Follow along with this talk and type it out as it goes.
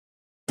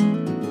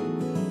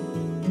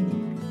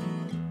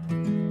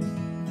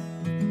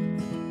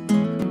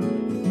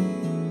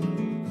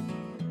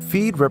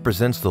Feed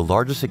represents the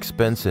largest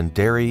expense in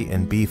dairy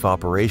and beef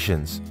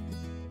operations.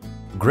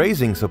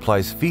 Grazing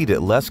supplies feed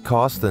at less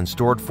cost than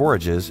stored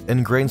forages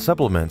and grain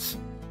supplements.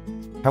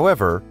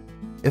 However,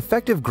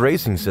 effective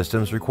grazing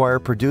systems require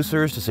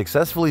producers to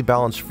successfully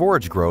balance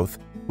forage growth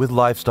with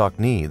livestock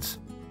needs.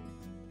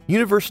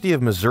 University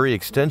of Missouri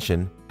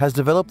Extension has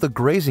developed the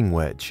Grazing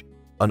Wedge,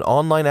 an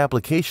online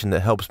application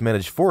that helps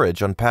manage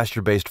forage on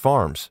pasture-based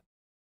farms.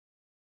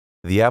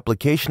 The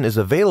application is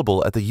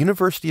available at the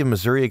University of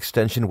Missouri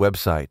Extension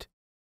website.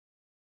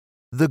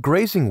 The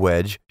Grazing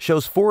Wedge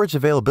shows forage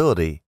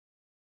availability.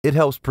 It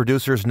helps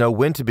producers know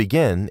when to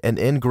begin and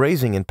end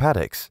grazing in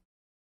paddocks,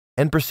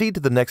 and proceed to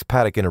the next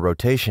paddock in a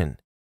rotation.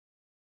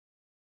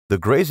 The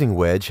Grazing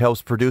Wedge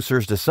helps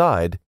producers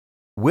decide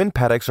when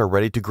paddocks are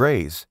ready to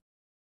graze,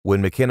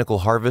 when mechanical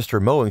harvest or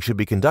mowing should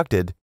be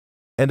conducted,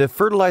 and if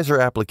fertilizer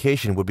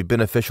application would be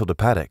beneficial to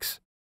paddocks.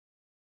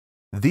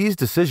 These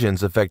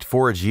decisions affect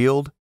forage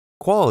yield,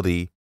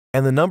 quality,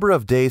 and the number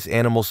of days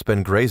animals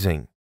spend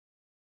grazing.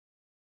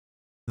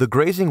 The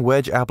Grazing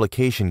Wedge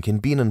application can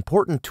be an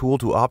important tool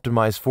to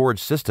optimize forage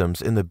systems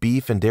in the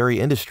beef and dairy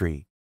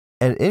industry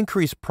and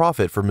increase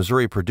profit for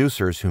Missouri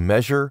producers who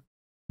measure,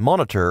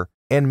 monitor,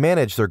 and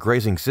manage their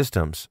grazing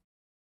systems.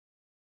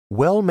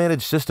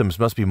 Well-managed systems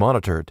must be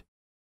monitored.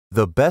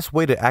 The best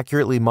way to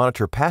accurately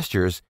monitor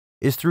pastures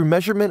is through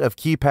measurement of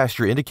key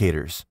pasture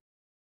indicators.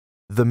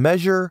 The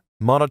measure,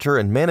 monitor,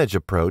 and manage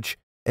approach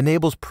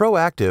enables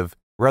proactive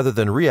rather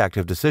than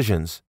reactive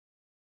decisions.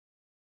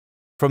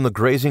 From the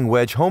Grazing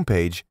Wedge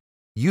homepage,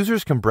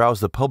 users can browse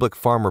the public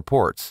farm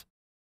reports.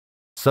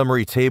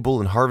 Summary table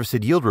and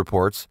harvested yield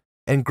reports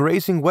and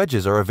grazing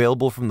wedges are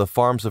available from the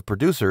farms of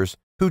producers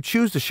who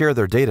choose to share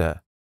their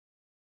data.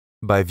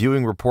 By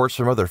viewing reports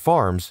from other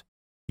farms,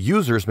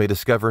 users may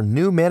discover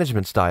new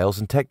management styles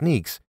and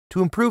techniques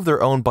to improve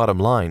their own bottom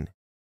line.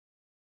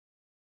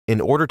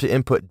 In order to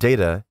input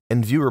data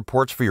and view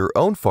reports for your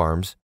own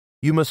farms,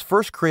 you must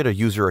first create a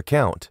user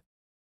account.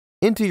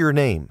 Enter your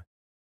name.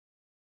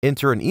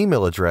 Enter an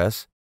email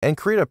address and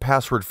create a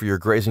password for your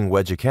Grazing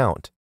Wedge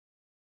account.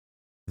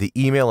 The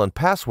email and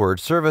password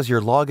serve as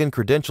your login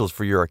credentials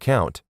for your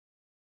account.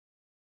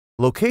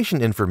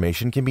 Location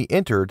information can be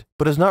entered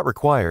but is not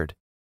required.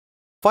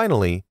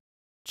 Finally,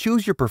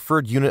 choose your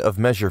preferred unit of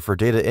measure for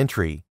data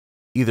entry,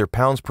 either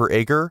pounds per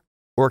acre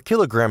or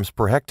kilograms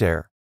per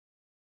hectare.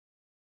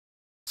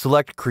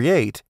 Select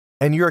Create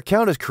and your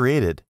account is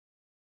created.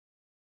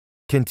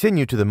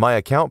 Continue to the My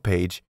Account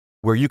page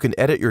where you can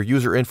edit your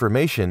user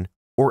information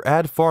or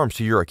add farms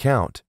to your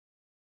account.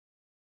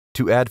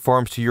 To add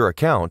farms to your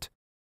account,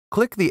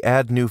 click the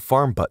Add New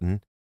Farm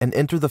button and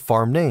enter the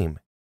farm name.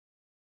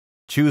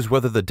 Choose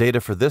whether the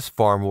data for this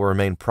farm will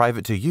remain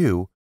private to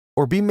you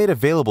or be made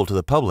available to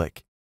the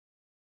public.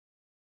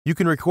 You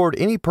can record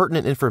any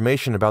pertinent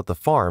information about the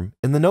farm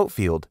in the Note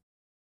field.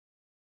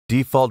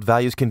 Default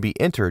values can be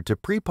entered to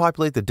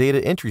pre-populate the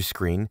data entry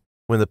screen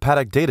when the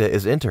paddock data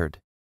is entered.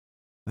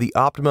 The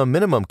optimum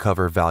minimum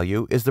cover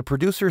value is the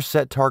producer's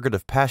set target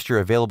of pasture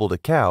available to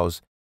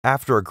cows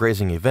after a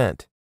grazing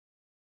event,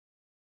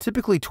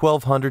 typically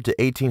 1,200 to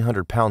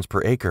 1,800 pounds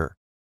per acre.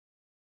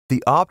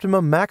 The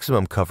optimum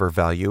maximum cover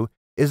value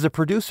is the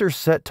producer's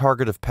set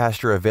target of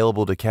pasture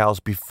available to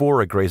cows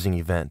before a grazing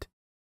event,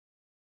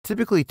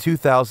 typically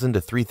 2,000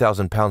 to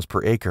 3,000 pounds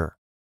per acre.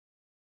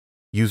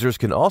 Users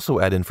can also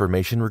add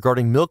information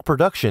regarding milk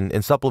production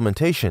and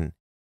supplementation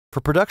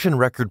for production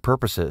record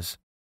purposes.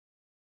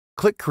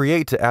 Click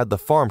Create to add the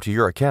farm to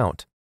your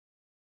account.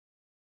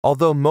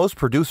 Although most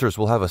producers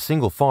will have a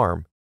single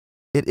farm,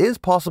 it is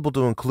possible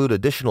to include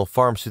additional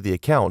farms to the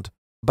account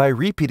by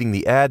repeating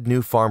the Add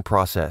New Farm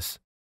process.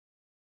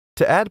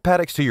 To add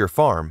paddocks to your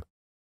farm,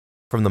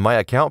 from the My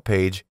Account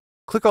page,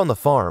 click on the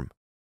farm.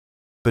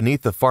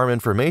 Beneath the farm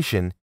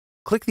information,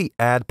 click the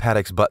Add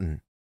Paddocks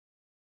button.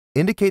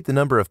 Indicate the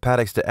number of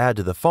paddocks to add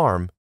to the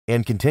farm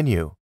and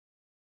continue.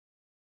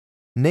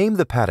 Name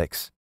the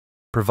paddocks.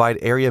 Provide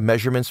area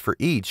measurements for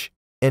each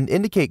and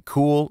indicate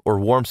cool or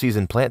warm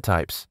season plant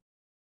types.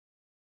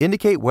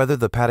 Indicate whether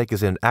the paddock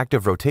is in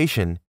active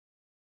rotation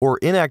or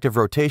inactive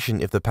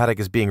rotation if the paddock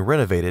is being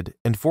renovated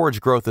and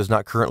forage growth is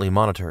not currently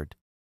monitored.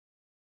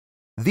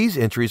 These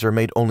entries are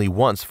made only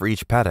once for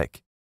each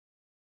paddock.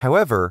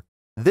 However,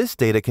 this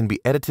data can be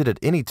edited at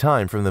any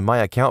time from the My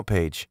Account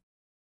page.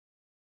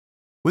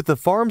 With the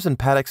farms and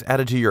paddocks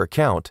added to your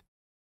account,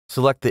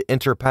 select the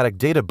Enter Paddock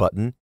Data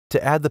button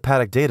to add the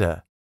paddock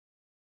data.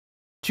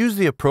 Choose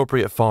the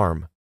appropriate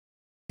farm.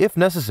 If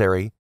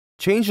necessary,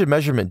 change the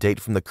measurement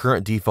date from the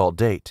current default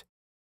date.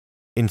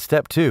 In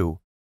Step 2,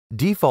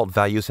 default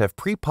values have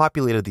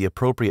pre-populated the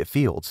appropriate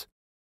fields.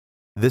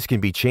 This can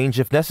be changed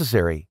if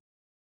necessary.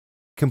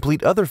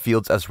 Complete other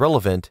fields as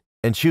relevant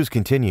and choose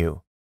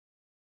Continue.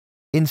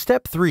 In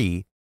Step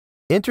 3,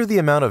 enter the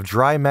amount of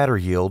dry matter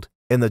yield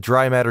in the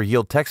dry matter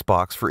yield text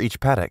box for each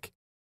paddock.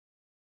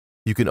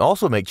 You can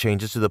also make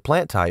changes to the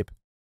plant type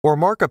or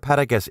mark a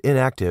paddock as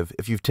inactive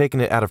if you've taken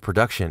it out of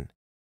production.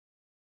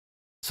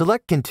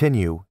 Select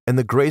Continue, and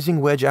the Grazing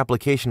Wedge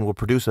application will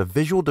produce a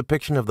visual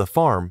depiction of the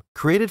farm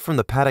created from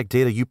the paddock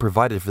data you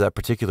provided for that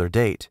particular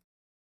date.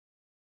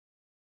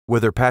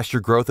 Whether pasture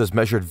growth is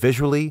measured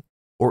visually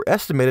or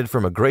estimated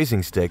from a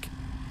grazing stick,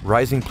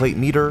 rising plate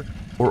meter,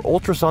 or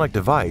ultrasonic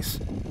device,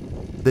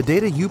 the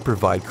data you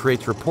provide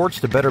creates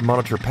reports to better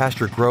monitor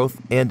pasture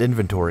growth and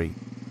inventory,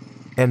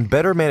 and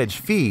better manage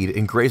feed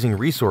and grazing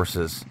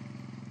resources.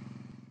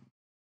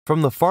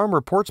 From the Farm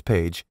Reports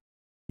page,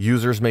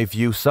 users may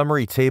view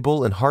summary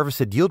table and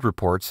harvested yield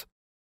reports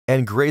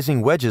and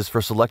grazing wedges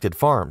for selected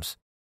farms.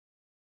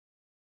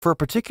 For a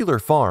particular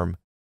farm,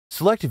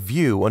 select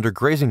View under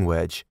Grazing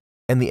Wedge,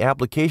 and the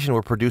application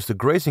will produce the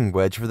grazing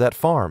wedge for that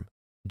farm,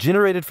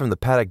 generated from the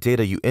paddock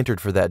data you entered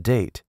for that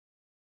date.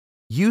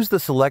 Use the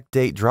Select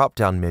Date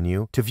drop-down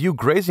menu to view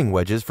grazing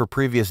wedges for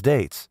previous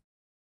dates.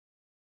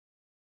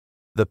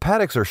 The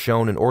paddocks are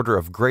shown in order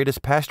of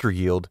greatest pasture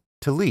yield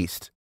to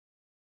least.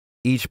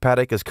 Each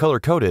paddock is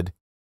color-coded,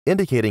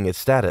 indicating its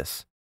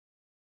status.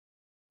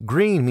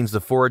 Green means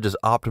the forage is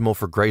optimal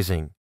for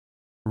grazing.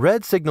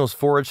 Red signals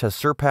forage has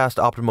surpassed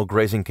optimal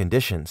grazing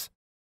conditions,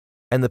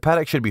 and the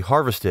paddock should be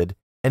harvested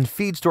and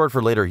feed stored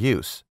for later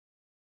use.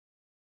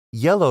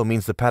 Yellow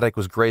means the paddock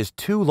was grazed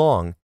too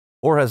long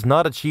or has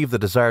not achieved the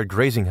desired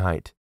grazing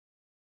height.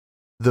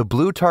 The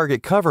blue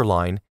target cover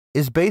line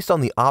is based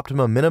on the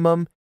optimum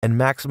minimum and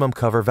maximum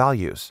cover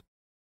values.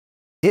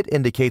 It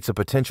indicates a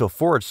potential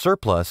forage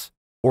surplus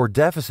or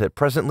deficit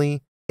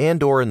presently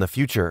and/or in the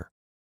future.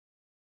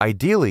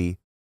 Ideally,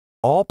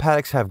 all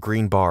paddocks have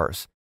green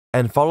bars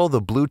and follow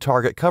the blue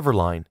target cover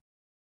line.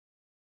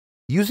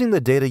 Using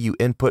the data you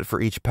input for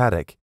each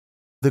paddock,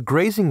 the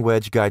Grazing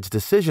Wedge guides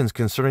decisions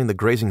concerning the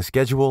grazing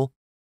schedule,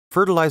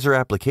 fertilizer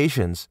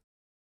applications,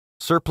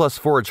 surplus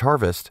forage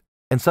harvest,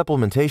 and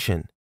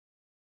supplementation.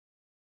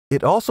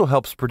 It also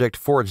helps predict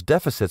forage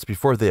deficits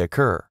before they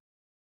occur.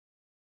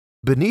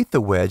 Beneath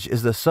the wedge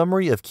is the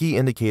summary of key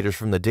indicators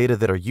from the data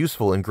that are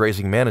useful in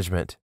grazing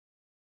management.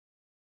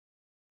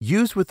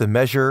 Used with the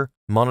Measure,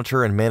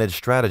 Monitor, and Manage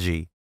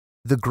strategy,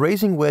 the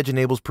Grazing Wedge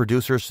enables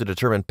producers to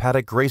determine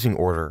paddock grazing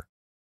order,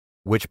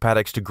 which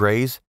paddocks to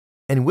graze,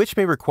 and which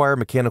may require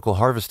mechanical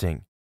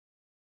harvesting.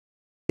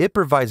 It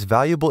provides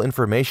valuable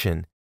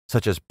information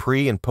such as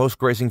pre- and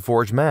post-grazing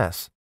forage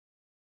mass,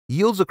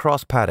 yields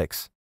across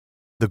paddocks,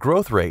 the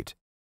growth rate,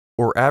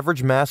 or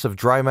average mass of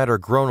dry matter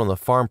grown on the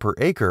farm per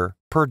acre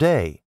per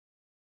day,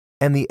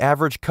 and the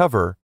average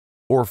cover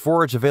or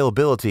forage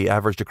availability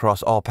averaged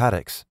across all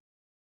paddocks.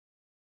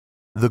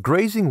 The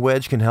Grazing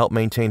Wedge can help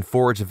maintain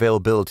forage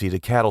availability to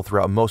cattle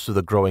throughout most of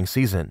the growing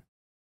season.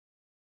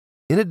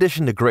 In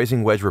addition to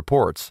Grazing Wedge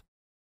reports,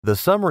 the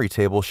summary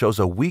table shows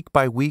a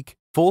week-by-week,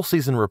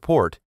 full-season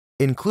report,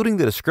 including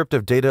the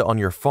descriptive data on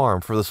your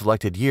farm for the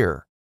selected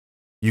year.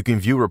 You can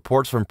view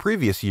reports from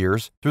previous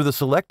years through the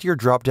Select Year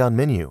drop-down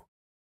menu.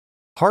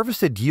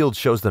 Harvested yield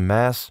shows the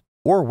mass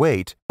or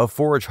weight of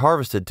forage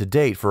harvested to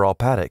date for all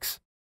paddocks.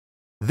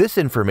 This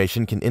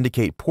information can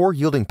indicate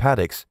poor-yielding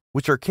paddocks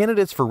which are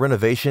candidates for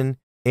renovation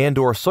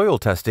and/or soil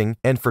testing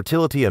and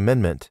fertility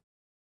amendment.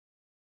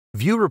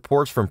 View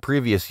reports from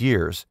previous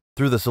years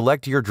through the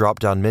Select Year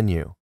drop-down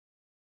menu.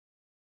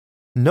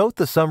 Note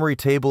the summary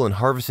table and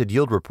harvested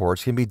yield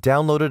reports can be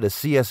downloaded as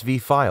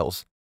CSV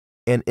files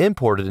and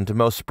imported into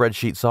most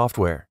spreadsheet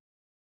software.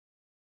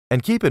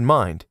 And keep in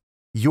mind,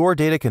 your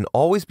data can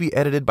always be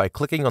edited by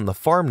clicking on the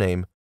farm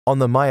name on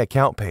the My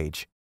Account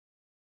page.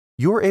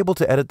 You're able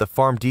to edit the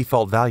farm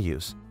default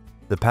values,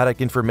 the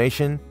paddock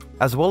information,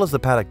 as well as the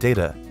paddock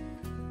data.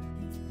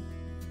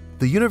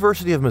 The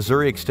University of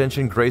Missouri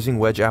Extension Grazing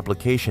Wedge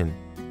application,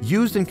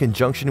 used in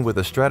conjunction with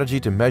a strategy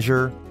to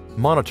measure,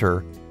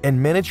 monitor,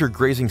 and manage your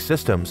grazing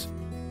systems,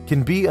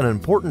 can be an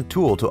important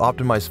tool to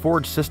optimize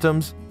forage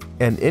systems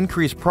and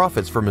increase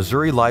profits for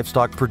Missouri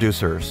livestock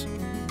producers.